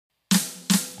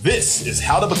This is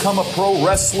How to Become a Pro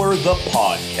Wrestler, the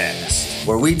podcast,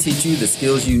 where we teach you the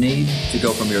skills you need to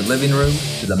go from your living room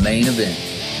to the main event.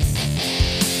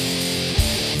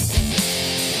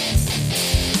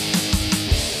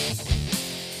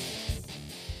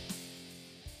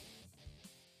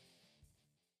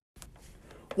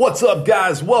 What's up,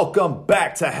 guys? Welcome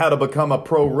back to How to Become a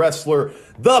Pro Wrestler,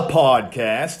 the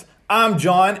podcast. I'm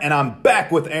John, and I'm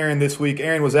back with Aaron this week.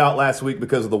 Aaron was out last week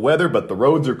because of the weather, but the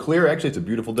roads are clear. Actually, it's a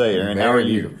beautiful day, Aaron. How are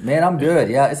you? Man, I'm good.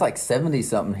 Yeah, it's like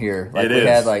 70-something here. Like we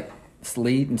had like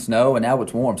sleet and snow, and now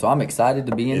it's warm. So I'm excited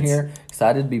to be in here,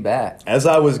 excited to be back. As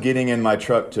I was getting in my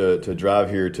truck to drive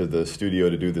here to the studio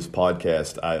to do this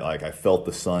podcast, I felt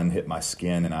the sun hit my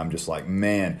skin, and I'm just like,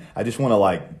 man, I just want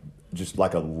to just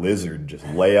like a lizard, just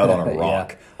lay out on a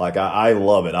rock. Yeah. Like, I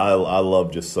love it. I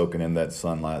love just soaking in that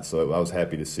sunlight. So I was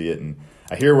happy to see it. And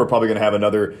I hear we're probably going to have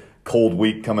another cold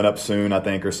week coming up soon, I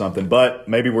think, or something. But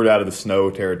maybe we're out of the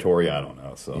snow territory. I don't know.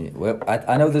 So yeah, well,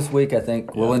 I know this week, I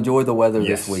think we'll enjoy the weather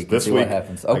this week and see what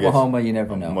happens. Oklahoma, you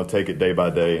never know. I'm going to take it day by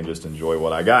day and just enjoy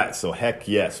what I got. So heck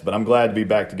yes. But I'm glad to be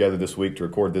back together this week to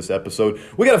record this episode.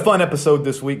 We got a fun episode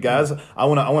this week, guys. I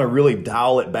want to really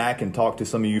dial it back and talk to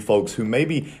some of you folks who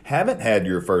maybe haven't had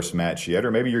your first match yet,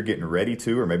 or maybe you're getting ready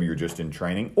to, or maybe you're just in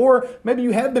training, or maybe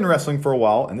you have been wrestling for a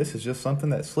while and this is just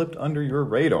something that slipped under your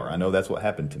radar. I know that's what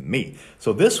happened to me.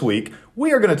 So this week,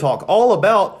 we are going to talk all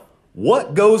about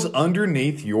what goes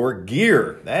underneath your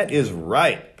gear. That is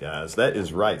right, guys. That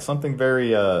is right. Something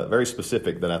very, very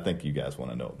specific that I think you guys want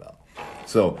to know about.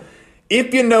 So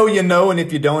if you know, you know, and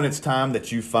if you don't, it's time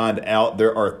that you find out.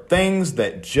 There are things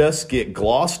that just get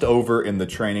glossed over in the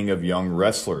training of young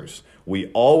wrestlers.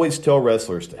 We always tell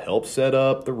wrestlers to help set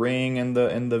up the ring and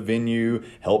the venue,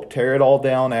 help tear it all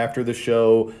down after the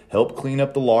show, help clean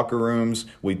up the locker rooms.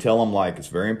 We tell them, it's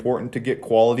very important to get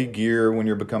quality gear when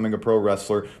you're becoming a pro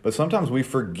wrestler. But sometimes we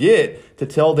forget to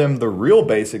tell them the real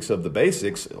basics of the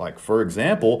basics. Like, for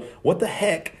example, what the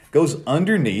heck goes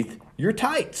underneath your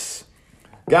tights?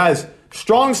 Guys,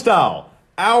 Strong Style,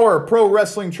 our pro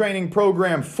wrestling training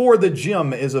program for the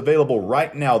gym, is available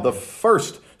right now. The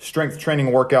first strength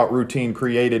training workout routine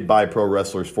created by pro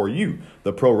wrestlers for you,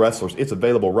 the pro wrestlers. It's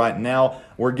available right now.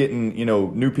 We're getting,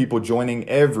 new people joining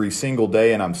every single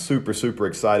day, and I'm super, super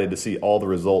excited to see all the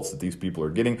results that these people are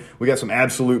getting. We got some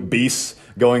absolute beasts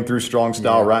going through Strong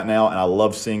Style right now, and I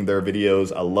love seeing their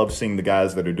videos. I love seeing the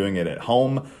guys that are doing it at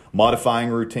home, modifying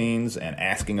routines and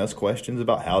asking us questions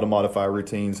about how to modify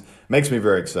routines. Makes me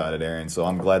very excited, Aaron. So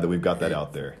I'm glad that we've got that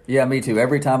out there. Yeah, me too.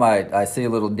 Every time I see a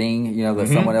little ding, that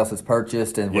someone else has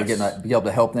purchased, and we're getting to be able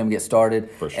to help them get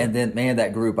started. For sure. And then, man,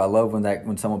 that group, I love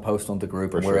when someone posts on the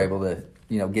group and we're able to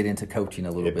get into coaching a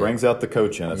little bit. It brings out the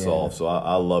coach in us all, so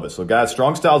I love it. So, guys,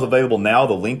 Strong Style is available now.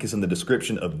 The link is in the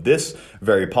description of this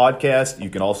very podcast. You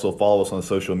can also follow us on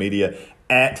social media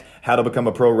at How to Become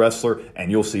a Pro Wrestler,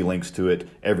 and you'll see links to it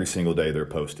every single day they're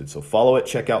posted. So follow it,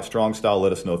 check out Strong Style,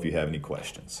 let us know if you have any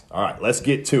questions. All right, let's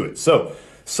get to it. So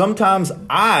sometimes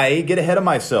I get ahead of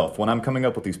myself when I'm coming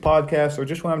up with these podcasts or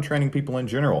just when I'm training people in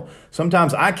general.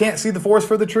 Sometimes I can't see the forest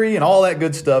for the tree and all that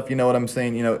good stuff. You know what I'm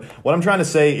saying? What I'm trying to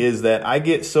say is that I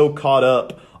get so caught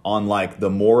up on the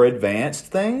more advanced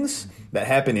things that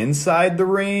happen inside the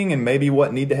ring and maybe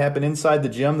what need to happen inside the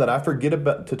gym that I forget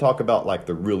to talk about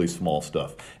the really small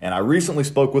stuff. And I recently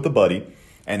spoke with a buddy,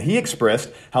 and he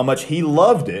expressed how much he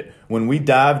loved it when we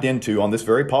dived into, on this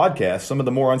very podcast, some of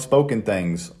the more unspoken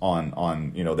things on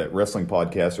that wrestling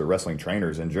podcasts or wrestling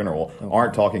trainers in general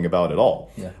aren't talking about at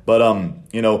all. Yeah. But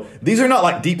these are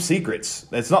not deep secrets.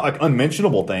 It's not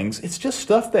unmentionable things. It's just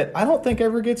stuff that I don't think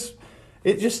ever gets.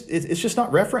 It's just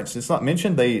not referenced. It's not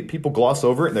mentioned. People gloss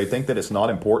over it. They think that it's not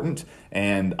important.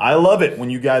 And I love it when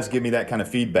you guys give me that kind of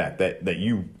feedback, that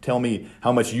you tell me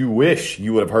how much you wish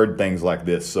you would have heard things like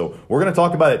this. So we're going to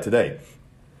talk about it today.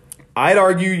 I'd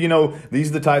argue,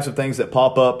 these are the types of things that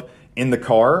pop up in the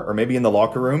car or maybe in the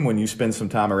locker room when you spend some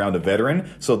time around a veteran.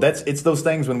 So it's those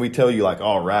things when we tell you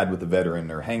ride with the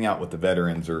veteran or hang out with the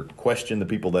veterans or question the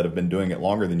people that have been doing it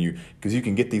longer than you, because you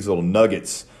can get these little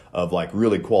nuggets of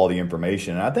really quality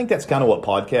information. And I think that's kind of what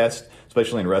podcasts,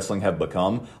 especially in wrestling, have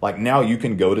become. Now you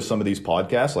can go to some of these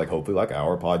podcasts, hopefully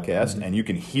our podcast, and you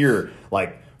can hear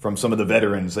from some of the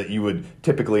veterans that you would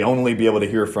typically only be able to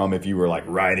hear from if you were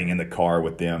riding in the car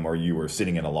with them or you were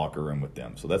sitting in a locker room with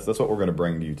them. So that's what we're going to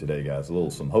bring to you today, guys.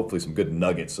 Hopefully some good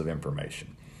nuggets of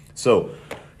information. So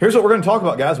here's what we're going to talk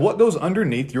about, guys. What goes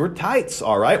underneath your tights?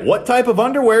 All right. What type of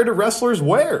underwear do wrestlers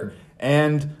wear?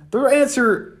 And the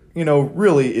answer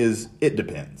really is it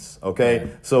depends, okay?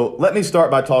 Right. So let me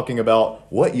start by talking about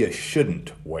what you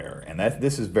shouldn't wear. And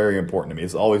this is very important to me.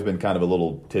 It's always been kind of a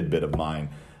little tidbit of mine,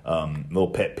 a little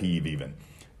pet peeve even.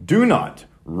 do not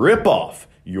rip off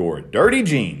your dirty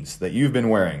jeans that you've been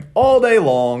wearing all day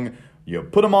long. You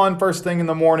put them on first thing in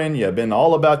the morning. You've been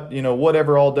all about,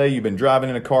 whatever all day. You've been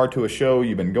driving in a car to a show.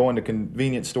 You've been going to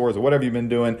convenience stores or whatever you've been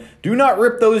doing. Do not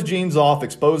rip those jeans off,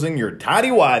 exposing your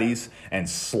tighty-whities, and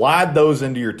slide those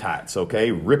into your tights,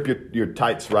 okay? Rip your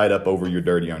tights right up over your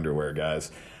dirty underwear,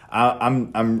 guys.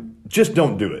 I'm just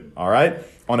don't do it, all right?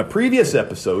 On a previous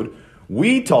episode,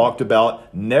 we talked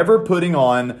about never putting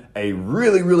on a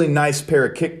really, really nice pair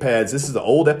of kick pads. This is an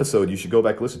old episode. You should go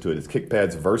back and listen to it. It's kick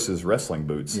pads versus wrestling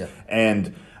boots. Yeah.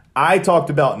 And I talked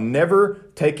about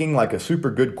never taking like a super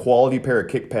good quality pair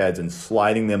of kick pads and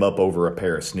sliding them up over a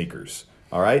pair of sneakers.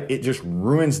 All right? It just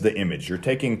ruins the image. You're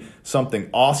taking something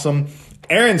awesome.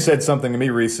 Aaron said something to me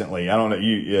recently. I don't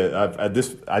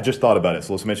know. I just thought about it,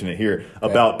 so let's mention it here. Okay.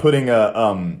 About putting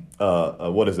a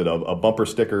bumper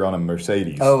sticker on a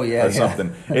Mercedes. Oh yeah, or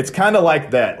something. It's kind of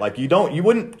like that. Like you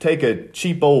wouldn't take a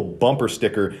cheap old bumper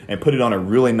sticker and put it on a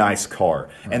really nice car.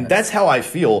 Right. And that's how I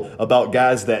feel about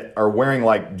guys that are wearing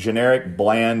like generic,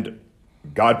 bland,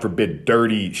 God forbid,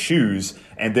 dirty shoes,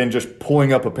 and then just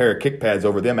pulling up a pair of kick pads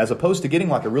over them, as opposed to getting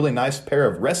like a really nice pair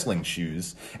of wrestling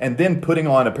shoes and then putting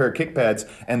on a pair of kick pads,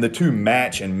 and the two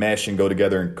match and mesh and go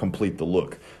together and complete the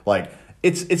look. Like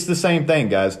it's the same thing,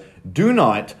 guys. Do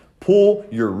not pull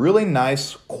your really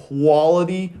nice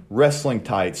quality wrestling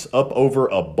tights up over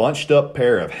a bunched up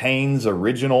pair of Hanes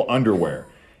original underwear.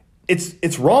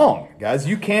 It's wrong, guys.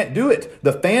 You can't do it.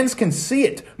 The fans can see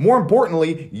it. More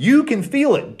importantly, you can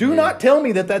feel it. Do not tell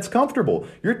me that that's comfortable.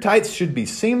 Your tights should be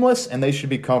seamless and they should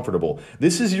be comfortable.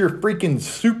 This is your freaking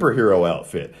superhero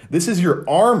outfit. This is your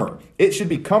armor. It should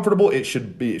be comfortable. It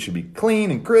should be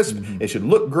clean and crisp. Mm-hmm. It should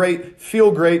look great,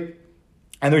 feel great.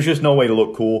 And there's just no way to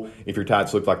look cool if your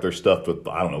tights look like they're stuffed with,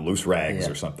 loose rags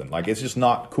or something. Like, it's just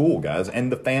not cool, guys.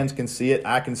 And the fans can see it,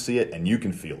 I can see it, and you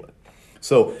can feel it.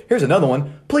 So here's another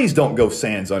one. Please don't go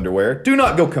sans underwear. Do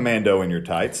not go commando in your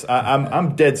tights.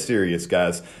 I'm dead serious,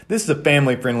 guys. This is a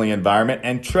family-friendly environment,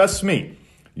 and trust me,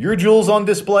 your jewels on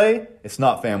display, it's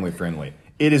not family-friendly.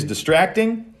 It is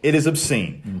distracting. It is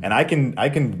obscene. Mm-hmm. And I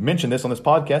can mention this on this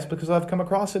podcast because I've come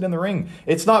across it in the ring.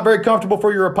 It's not very comfortable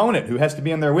for your opponent who has to be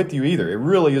in there with you either. It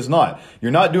really is not.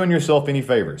 You're not doing yourself any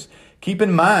favors. Keep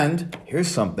in mind,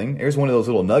 here's one of those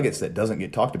little nuggets that doesn't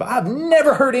get talked about. I've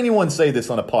never heard anyone say this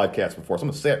on a podcast before, so I'm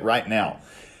going to say it right now.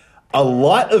 A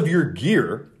lot of your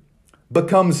gear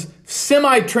becomes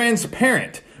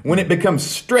semi-transparent when it becomes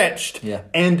stretched,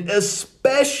 and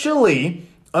especially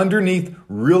underneath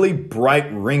really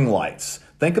bright ring lights.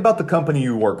 Think about the company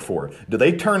you work for. Do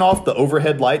they turn off the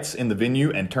overhead lights in the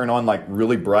venue and turn on like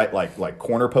really bright, like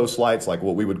corner post lights, like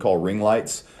what we would call ring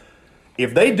lights?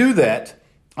 If they do that,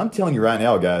 I'm telling you right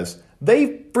now, guys, they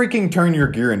freaking turn your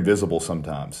gear invisible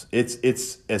sometimes. If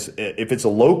it's a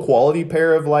low quality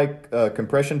pair of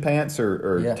compression pants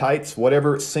or tights,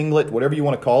 whatever, singlet, whatever you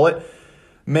want to call it,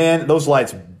 man, those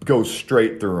lights go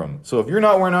straight through them. So if you're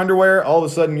not wearing underwear, all of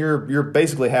a sudden you're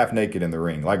basically half naked in the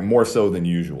ring, like more so than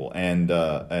usual. And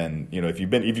if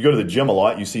you go to the gym a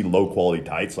lot, you see low quality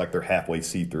tights, like they're halfway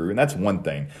see through, and that's one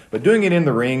thing. But doing it in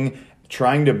the ring,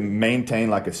 trying to maintain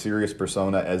like a serious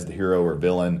persona as the hero or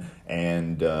villain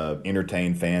and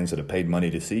entertain fans that have paid money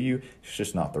to see you, it's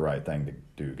just not the right thing to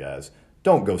do, guys.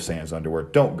 Don't go sans underwear.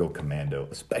 Don't go commando,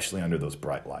 especially under those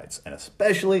bright lights, and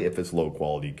especially if it's low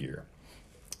quality gear.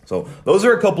 So those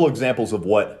are a couple examples of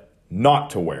what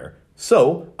not to wear.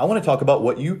 So I want to talk about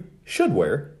what you should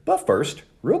wear. But first,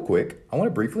 real quick, I want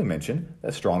to briefly mention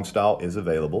that Strong Style is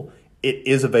available. It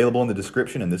is available in the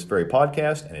description in this very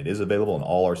podcast, and it is available on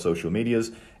all our social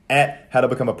medias at How to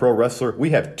Become a Pro Wrestler.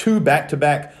 We have 2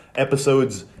 back-to-back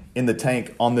episodes in the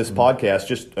tank on this podcast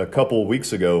just a couple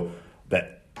weeks ago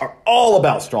that are all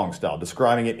about Strong Style,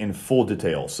 describing it in full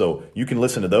detail. So you can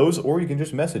listen to those, or you can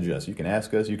just message us. You can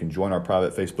ask us. You can join our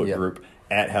private Facebook group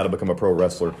at How to Become a Pro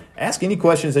Wrestler. Ask any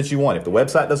questions that you want. If the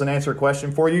website doesn't answer a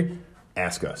question for you,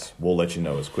 ask us. We'll let you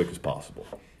know as quick as possible.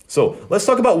 So let's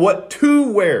talk about what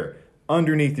to wear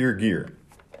underneath your gear.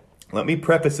 Let me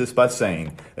preface this by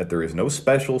saying that there is no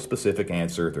special specific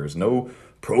answer. There's no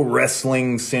pro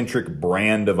wrestling centric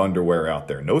brand of underwear out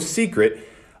there. No secret.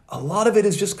 A lot of it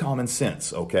is just common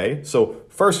sense, okay? So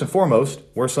first and foremost,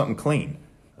 wear something clean.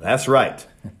 That's right.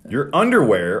 Your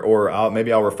underwear, or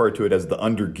maybe I'll refer to it as the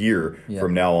undergear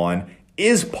from now on,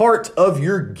 is part of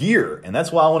your gear. And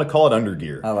that's why I want to call it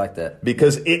undergear. I like that.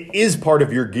 Because it is part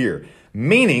of your gear.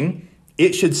 Meaning,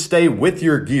 it should stay with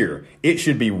your gear. It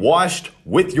should be washed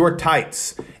with your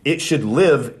tights. It should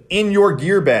live in your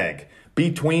gear bag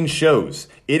between shows.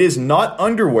 It is not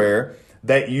underwear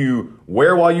that you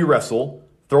wear while you wrestle,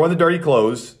 throwing the dirty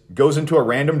clothes, goes into a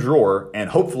random drawer, and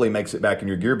hopefully makes it back in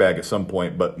your gear bag at some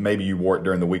point, but maybe you wore it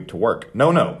during the week to work.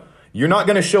 No. You're not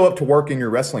going to show up to work in your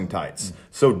wrestling tights.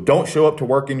 So don't show up to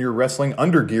work in your wrestling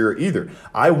undergear either.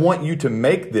 I want you to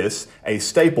make this a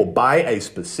staple. Buy a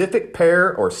specific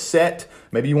pair or set.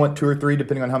 Maybe you want 2 or 3,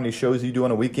 depending on how many shows you do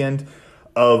on a weekend,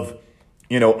 of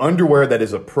underwear that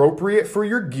is appropriate for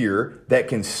your gear that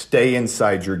can stay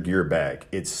inside your gear bag.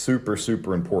 It's super,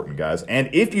 super important, guys. And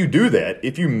if you do that,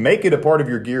 if you make it a part of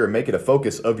your gear and make it a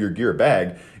focus of your gear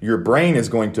bag, your brain is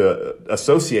going to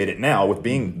associate it now with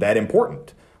being that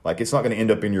important. Like, it's not going to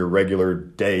end up in your regular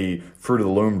day Fruit of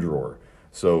the Loom drawer.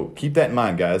 So keep that in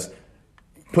mind, guys.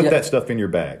 Put that stuff in your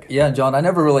bag. Yeah, John, I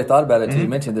never really thought about it until you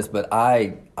mentioned this, but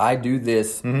I do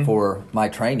this for my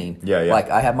training. Yeah. Like,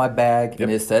 I have my bag, and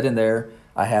it's set in there.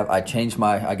 I changed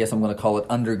my, I guess I'm going to call it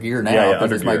undergear now,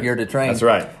 because it's my gear to train. That's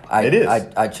right. It is.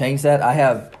 I changed that. I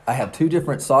have 2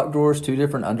 different sock drawers, 2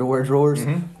 different underwear drawers,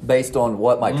 based on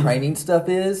what my training stuff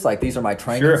is. Like, these are my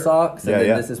training socks, and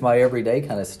then this is my everyday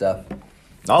kind of stuff.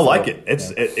 I like it.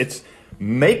 It's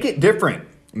make it different.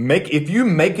 If you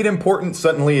make it important,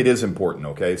 suddenly it is important,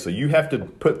 okay? So you have to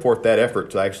put forth that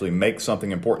effort to actually make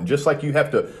something important. Just like you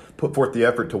have to put forth the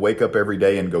effort to wake up every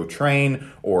day and go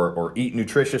train or eat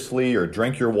nutritiously or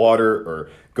drink your water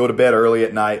or go to bed early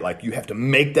at night. Like, you have to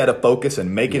make that a focus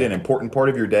and make it an important part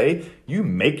of your day. You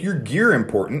make your gear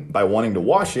important by wanting to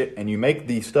wash it, and you make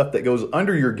the stuff that goes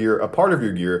under your gear a part of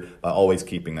your gear by always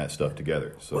keeping that stuff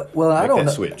together. So I don't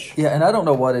know. Switch. Yeah, and I don't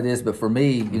know what it is, but for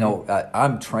me,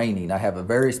 I'm training. I have a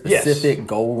very specific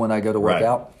goal when I go to work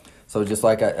out. So just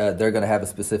like they're going to have a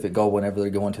specific goal whenever they're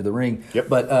going to the ring. Yep.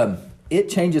 But it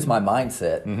changes my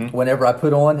mindset whenever I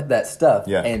put on that stuff.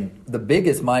 Yeah. And the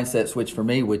biggest mindset switch for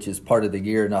me, which is part of the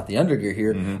gear, not the undergear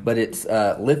here, but it's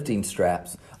lifting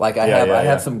straps. Like I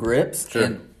have some grips,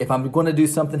 and if I'm going to do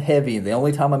something heavy, and the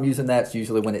only time I'm using that is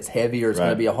usually when it's heavy or it's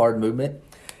going to be a hard movement,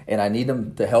 and I need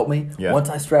them to help me. Yeah. Once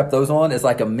I strap those on, it's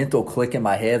like a mental click in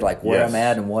my head, like where I'm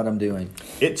at and what I'm doing.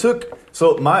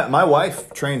 So my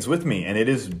wife trains with me, and it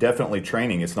is definitely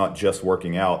training. It's not just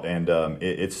working out, and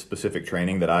it's specific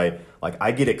training that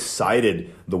I get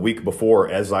excited the week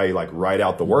before as I write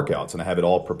out the workouts, and I have it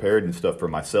all prepared and stuff for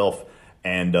myself.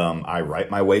 And I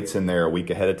write my weights in there a week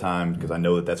ahead of time because I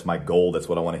know that that's my goal. That's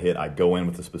what I want to hit. I go in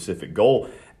with a specific goal.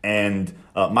 And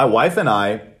my wife and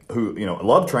I, who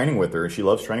love training with her, she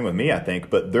loves training with me, I think.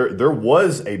 But there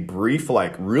was a brief,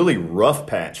 really rough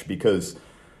patch because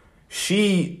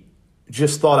she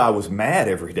just thought I was mad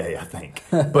every day, I think.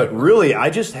 But really, I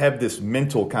just have this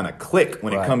mental kind of click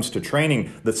when it comes to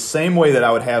training, the same way that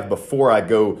I would have before I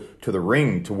go to the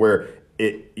ring, to where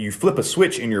you flip a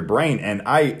switch in your brain. And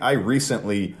I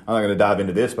recently, I'm not going to dive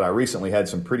into this, but I recently had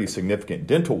some pretty significant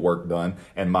dental work done,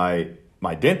 and my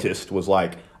dentist was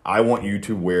like, I want you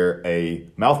to wear a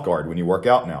mouth guard when you work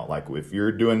out now. Like, if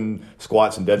you're doing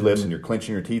squats and deadlifts and you're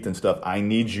clenching your teeth and stuff, I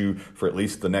need you for at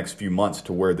least the next few months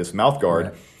to wear this mouth guard.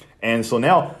 Right. And so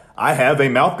now I have a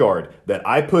mouth guard that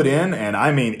I put in, and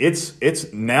I mean,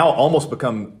 it's now almost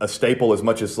become a staple, as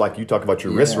much as you talk about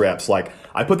your wrist wraps. Like,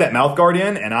 I put that mouth guard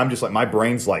in, and I'm just my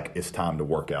brain's like, it's time to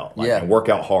work out. And work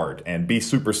out hard and be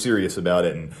super serious about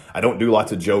it. And I don't do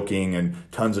lots of joking and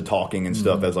tons of talking and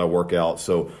stuff as I work out.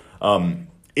 So,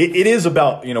 it is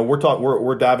about,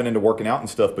 we're diving into working out and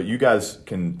stuff, but you guys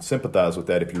can sympathize with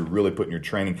that if you're really putting your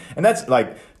training. And that's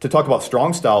to talk about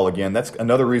Strong Style again, that's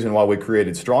another reason why we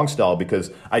created Strong Style,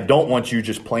 because I don't want you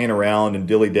just playing around and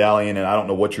dilly-dallying and I don't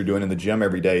know what you're doing in the gym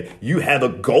every day. You have a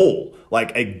goal,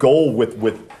 a goal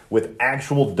with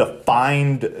actual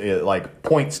defined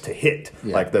points to hit,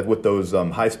 with those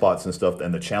high spots and stuff,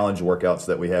 and the challenge workouts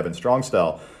that we have in Strong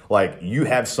Style. You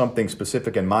have something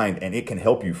specific in mind, and it can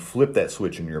help you flip that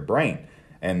switch in your brain.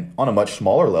 And on a much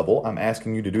smaller level, I'm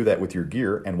asking you to do that with your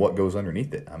gear and what goes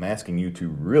underneath it. I'm asking you to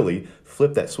really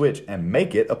flip that switch and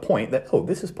make it a point that,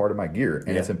 this is part of my gear,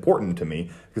 and it's important to me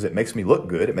because it makes me look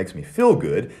good, it makes me feel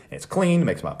good, and it's clean, it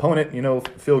makes my opponent,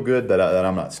 feel good that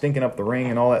I'm not stinking up the ring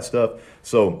and all that stuff.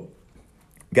 So,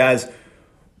 guys,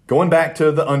 going back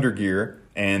to the undergear,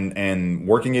 and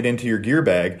working it into your gear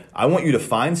bag, I want you to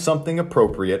find something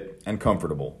appropriate and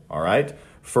comfortable, all right?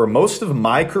 For most of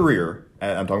my career,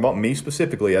 and I'm talking about me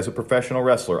specifically as a professional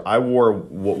wrestler, I wore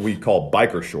what we call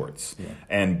biker shorts. Yeah.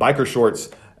 And biker shorts,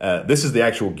 this is the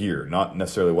actual gear, not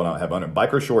necessarily what I have under.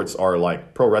 Biker shorts are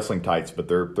like pro wrestling tights, but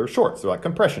they're shorts. They're like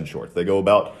compression shorts. They go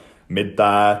about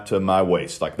mid-thigh to my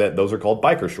waist, like that. Those are called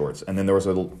biker shorts. And then there was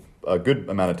a good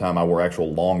amount of time I wore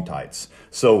actual long tights.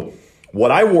 So what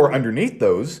I wore underneath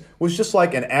those was just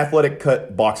like an athletic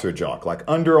cut boxer jock, like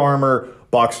Under Armour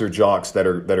boxer jocks that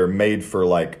are made for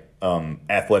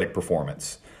athletic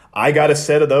performance. I got a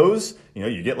set of those. You know,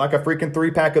 you get like a freaking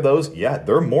 3-pack of those. Yeah,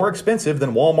 they're more expensive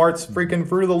than Walmart's freaking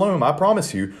Fruit of the Loom, I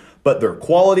promise you. But they're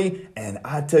quality, and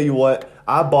I tell you what,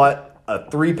 I bought a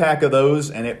 3-pack of those,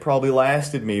 and it probably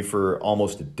lasted me for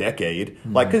almost a decade.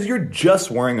 Like, because you're just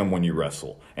wearing them when you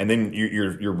wrestle, and then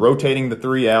you're rotating the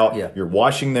 3 out. Yeah. You're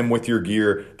washing them with your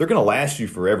gear. They're going to last you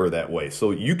forever that way.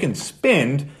 So you can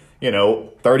spend, you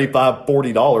know, $35,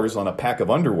 $40 on a pack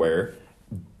of underwear,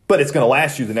 but it's going to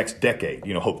last you the next decade.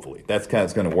 You know, hopefully that's kind of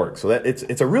it's going to work. So that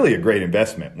it's a really a great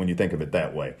investment when you think of it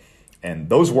that way. And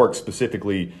those work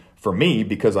specifically for me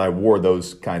because I wore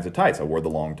those kinds of tights. I wore the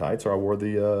long tights, or I wore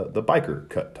the biker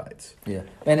cut tights. Yeah,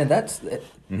 and that's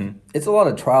it's a lot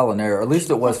of trial and error. At least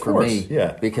it was for me.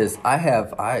 Yeah, because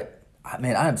I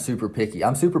am super picky.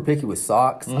 I'm super picky with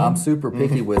socks. I'm super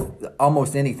picky with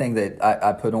almost anything that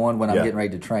I put on when I'm getting ready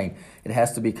to train. It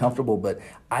has to be comfortable, but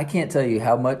I can't tell you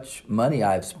how much money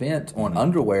I've spent on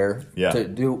underwear to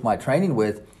do my training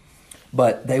with.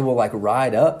 But they will like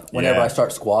ride up whenever I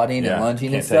start squatting and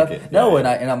lunging and stuff. No, and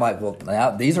I'm like, well,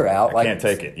 now these are out. I can't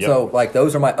take it. Yep. So like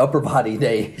those are my upper body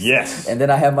days. Yes. And then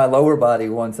I have my lower body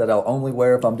ones that I'll only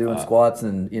wear if I'm doing squats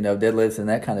and deadlifts and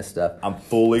that kind of stuff. I'm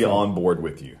fully on board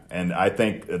with you, and I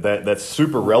think that's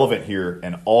super relevant here.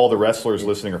 And all the wrestlers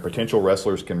listening or potential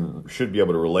wrestlers should be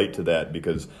able to relate to that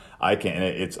because I can't.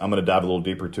 And I'm going to dive a little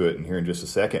deeper to it in here in just a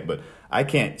second, but I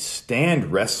can't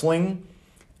stand wrestling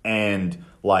and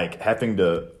like having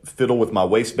to fiddle with my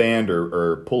waistband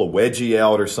or pull a wedgie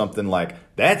out or something. Like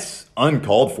that's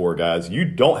uncalled for, guys. You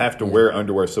don't have to wear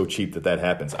underwear so cheap that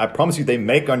happens. I promise you they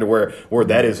make underwear where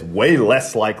that is way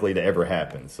less likely to ever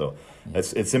happen. So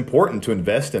it's important to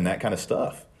invest in that kind of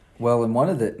stuff. Well, and one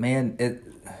of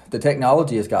the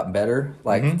technology has gotten better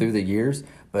through the years.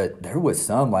 But there was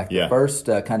some, the first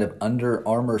kind of Under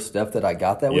Armour stuff that I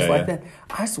got that was that.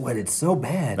 I sweated so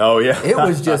bad. Oh, yeah. It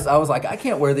was just, I was like, I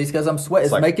can't wear these because I'm sweating.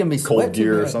 It's like making me sweat. Cold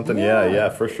gear or something. Yeah,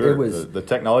 for sure. The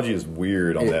technology is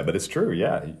weird on that, but it's true.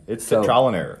 Yeah, it's trial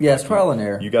and error. Yeah, it's trial and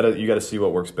error. You gotta see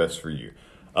what works best for you.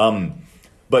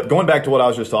 But going back to what I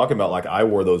was just talking about, like I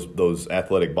wore those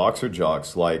athletic boxer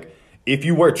jocks, like. If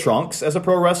you wear trunks as a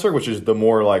pro wrestler, which is the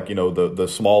more like, the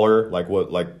smaller, like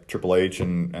what like Triple H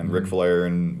and Ric Flair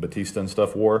and Batista and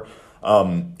stuff wore,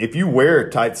 if you wear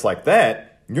tights like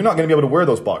that, you're not going to be able to wear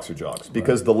those boxer jocks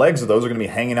because the legs of those are going to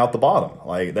be hanging out the bottom.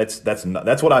 Like that's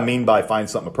what I mean by find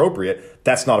something appropriate.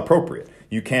 That's not appropriate.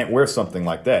 You can't wear something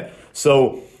like that.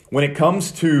 So when it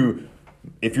comes to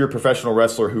if you're a professional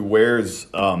wrestler who wears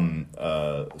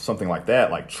something like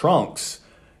that, like trunks,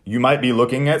 you might be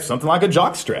looking at something like a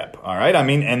jock strap, all right? I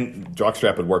mean, and jock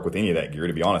strap would work with any of that gear,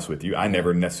 to be honest with you. I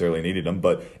never necessarily needed them.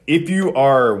 But if you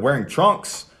are wearing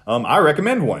trunks, I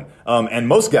recommend one. And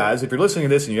most guys, if you're listening to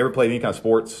this and you ever played any kind of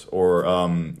sports or,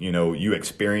 you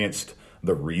experienced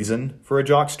the reason for a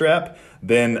jock strap,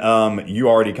 then you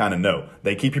already kind of know.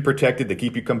 They keep you protected. They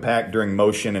keep you compact during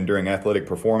motion and during athletic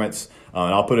performance.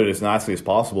 And I'll put it as nicely as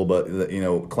possible, but,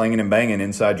 clanging and banging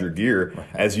inside your gear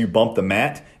as you bump the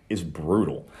mat is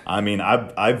brutal. I mean,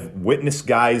 I've witnessed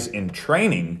guys in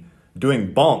training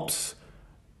doing bumps,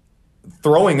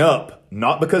 throwing up,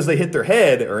 not because they hit their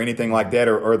head or anything like that,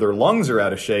 or their lungs are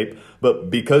out of shape, but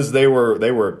because they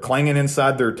were clanging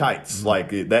inside their tights,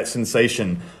 like that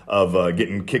sensation of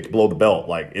getting kicked below the belt.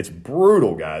 Like it's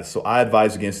brutal, guys. So I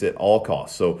advise against it at all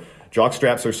costs. So jock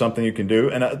straps are something you can do.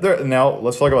 And now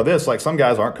let's talk about this. Like some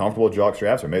guys aren't comfortable with jock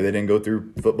straps, or maybe they didn't go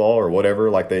through football or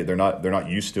whatever. Like they're not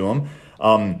used to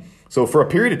them. So for a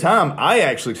period of time, I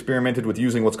actually experimented with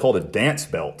using what's called a dance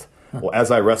belt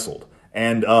as I wrestled.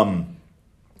 And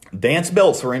dance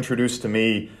belts were introduced to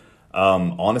me,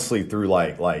 honestly, through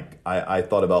I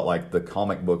thought about like the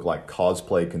comic book like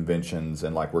cosplay conventions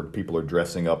and like where people are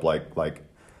dressing up like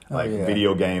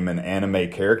video game and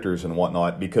anime characters and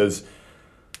whatnot. Because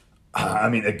I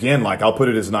mean, again, like I'll put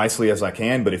it as nicely as I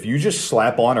can, but if you just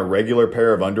slap on a regular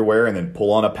pair of underwear and then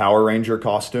pull on a Power Ranger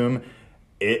costume,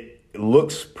 it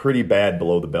looks pretty bad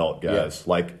below the belt, guys.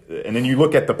 Yeah. And then you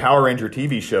look at the Power Ranger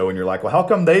TV show and you're like, well, how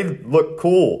come they look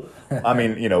cool? I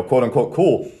mean, quote unquote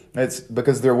cool. It's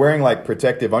because they're wearing like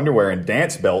protective underwear, and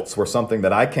dance belts were something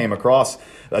that I came across.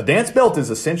 A dance belt is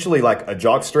essentially like a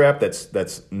jock strap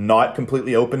that's not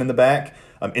completely open in the back.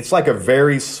 It's like a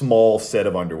very small set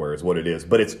of underwear is what it is,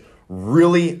 but it's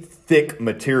really thick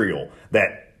material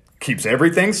that keeps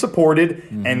everything supported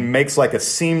and makes like a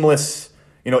seamless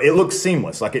it looks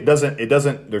seamless. Like it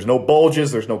doesn't, there's no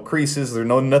bulges, there's no creases, there's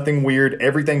nothing weird.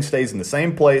 Everything stays in the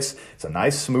same place. It's a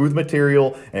nice smooth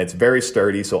material and it's very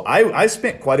sturdy. So I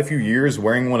spent quite a few years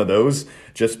wearing one of those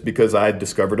just because I had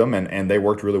discovered them and they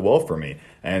worked really well for me.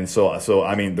 And so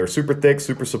I mean, they're super thick,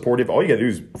 super supportive. All you gotta do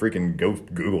is freaking go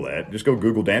Google that. Just go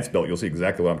Google dance belt. You'll see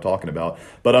exactly what I'm talking about.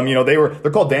 But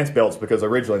they're called dance belts because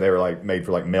originally they were like made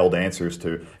for like male dancers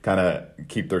to kind of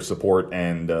keep their support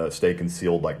and stay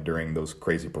concealed like during those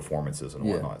crazy performances and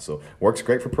whatnot. Yeah. So works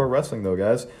great for pro wrestling though,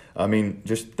 guys. I mean,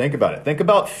 just think about it. Think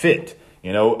about fit.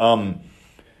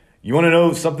 You want to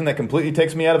know something that completely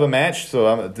takes me out of a match?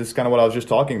 So this is kind of what I was just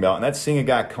talking about, and that's seeing a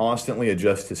guy constantly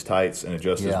adjust his tights and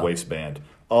adjust his waistband.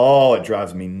 Oh, it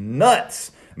drives me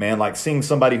nuts, man. Like seeing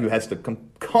somebody who has to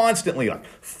constantly like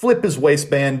flip his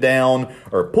waistband down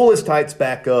or pull his tights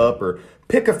back up or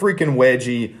pick a freaking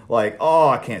wedgie. Like, oh,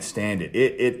 I can't stand it.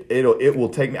 It will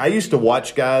take me. I used to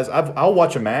watch guys. I'll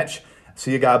watch a match,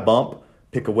 see a guy bump,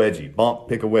 pick a wedgie, bump,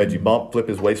 pick a wedgie, bump, flip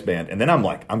his waistband. And then I'm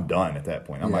like, I'm done at that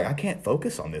point. I'm like, I can't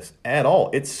focus on this at all.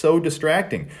 It's so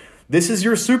distracting. This is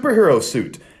your superhero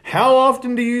suit. How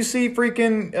often do you see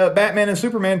freaking Batman and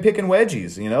Superman picking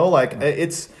wedgies?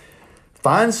 It's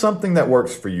find something that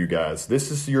works for you guys. This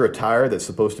is your attire that's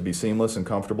supposed to be seamless and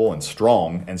comfortable and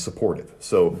strong and supportive.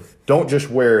 So don't just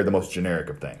wear the most generic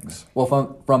of things. Well,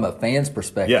 from a fan's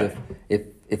perspective,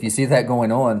 if you see that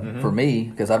going on, for me,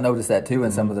 because I've noticed that too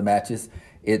in some of the matches,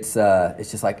 it's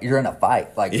just like you're in a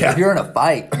fight. Like if you're in a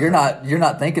fight, you're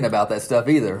not thinking about that stuff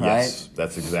either, right? Yes,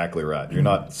 that's exactly right. You're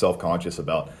not self-conscious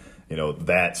about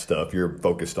that stuff. You're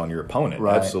focused on your opponent.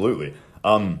 Right. Absolutely.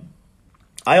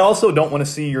 I also don't want to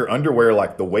see your underwear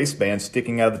like the waistband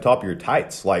sticking out of the top of your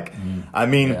tights. Like,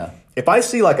 if I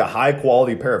see like a high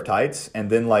quality pair of tights and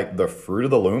then like the Fruit of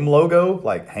the Loom logo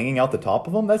like hanging out the top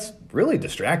of them, that's really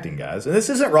distracting, guys. And this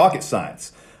isn't rocket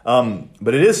science,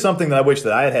 but it is something that I wish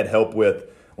that I had help with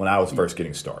when I was first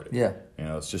getting started. Yeah,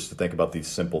 it's just to think about these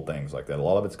simple things like that. A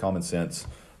lot of it's common sense,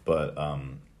 but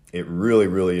it really,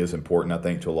 really is important, I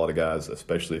think, to a lot of guys,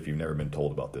 especially if you've never been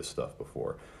told about this stuff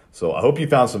before. So I hope you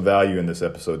found some value in this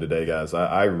episode today, guys.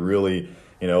 I really,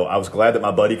 I was glad that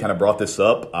my buddy kind of brought this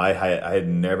up. I had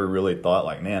never really thought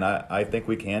like, man, I think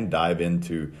we can dive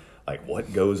into like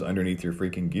what goes underneath your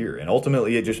freaking gear. And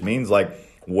ultimately it just means like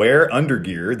wear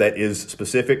undergear that is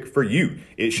specific for you.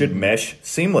 It should mesh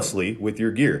seamlessly with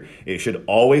your gear. It should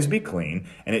always be clean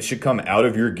and it should come out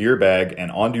of your gear bag and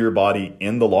onto your body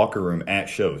in the locker room at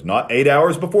shows. Not 8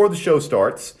 hours before the show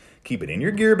starts. Keep it in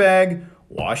your gear bag,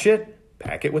 wash it,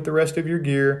 pack it with the rest of your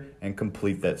gear, and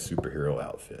complete that superhero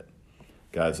outfit.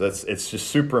 Guys, it's just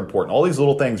super important. All these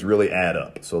little things really add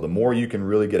up. So the more you can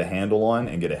really get a handle on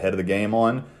and get ahead of the game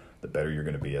on, the better you're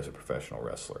going to be as a professional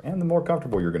wrestler. And the more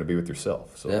comfortable you're going to be with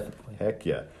yourself. So definitely. Heck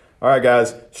yeah. All right,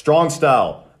 guys. Strong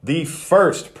Style, the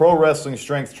first pro wrestling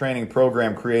strength training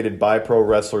program created by pro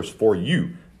wrestlers for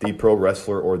you, the pro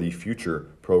wrestler or the future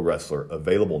pro wrestler.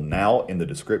 Available now in the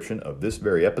description of this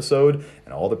very episode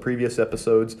and all the previous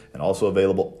episodes, and also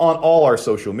available on all our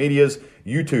social medias,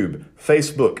 YouTube,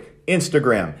 Facebook,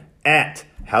 Instagram, at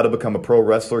How to Become a Pro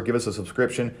Wrestler. Give us a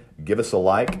subscription, give us a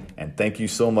like, and thank you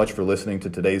so much for listening to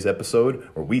today's episode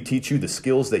where we teach you the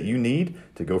skills that you need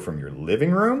to go from your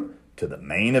living room to the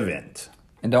main event.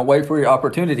 And don't wait for your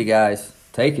opportunity, guys.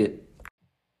 Take it.